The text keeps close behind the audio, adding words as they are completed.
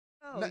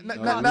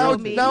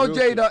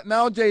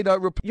Now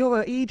Jada.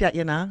 You're an idiot,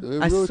 you know.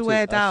 We're I real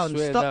swear tit. I down.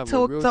 swear Stop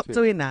down, we're real stop tit.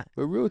 doing that.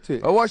 We're real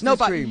tit. I watched No, the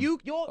but stream. you're.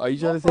 Are you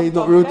trying to say From he's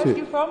not real Where tit?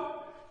 you from?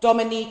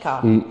 Dominica.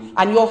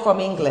 And you're from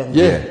England.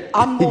 Yeah.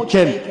 I'm more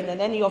Ken. Jamaican than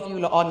any of you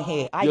lot on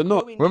here. You're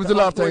not. When was the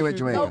last time you went to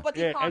Jamaica?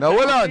 Nobody can't No,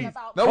 hold tell on. me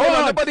about No, hold on.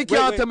 that. Nobody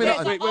can't tell me wait,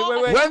 nothing.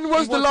 wait. When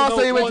was the last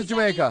time you went to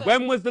Jamaica?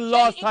 When was the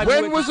last time?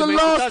 When was the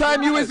last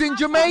time you was in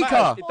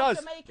Jamaica? It does.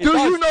 Do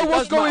you know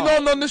what's going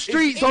on the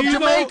streets of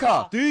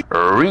Jamaica?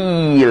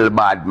 Real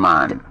bad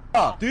man.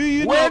 Do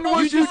you When know?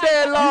 was you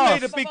there You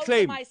last? made a big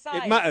claim.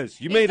 It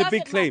matters. You made a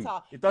big claim.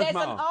 It does There's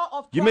an matter. art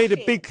of You made a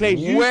crushing. big claim.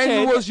 You When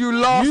said- was you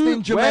last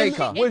in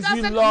Jamaica? When was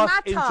you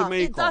last in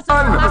Jamaica?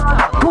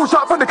 Two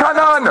shot from the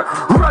cannon,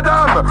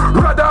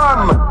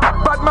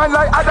 Radam. Bad man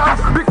like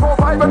Adams, big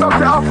 4-5 and up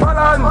to our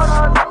balance.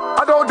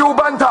 I don't do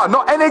banter,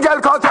 not any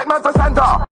girl can't take man for Santa.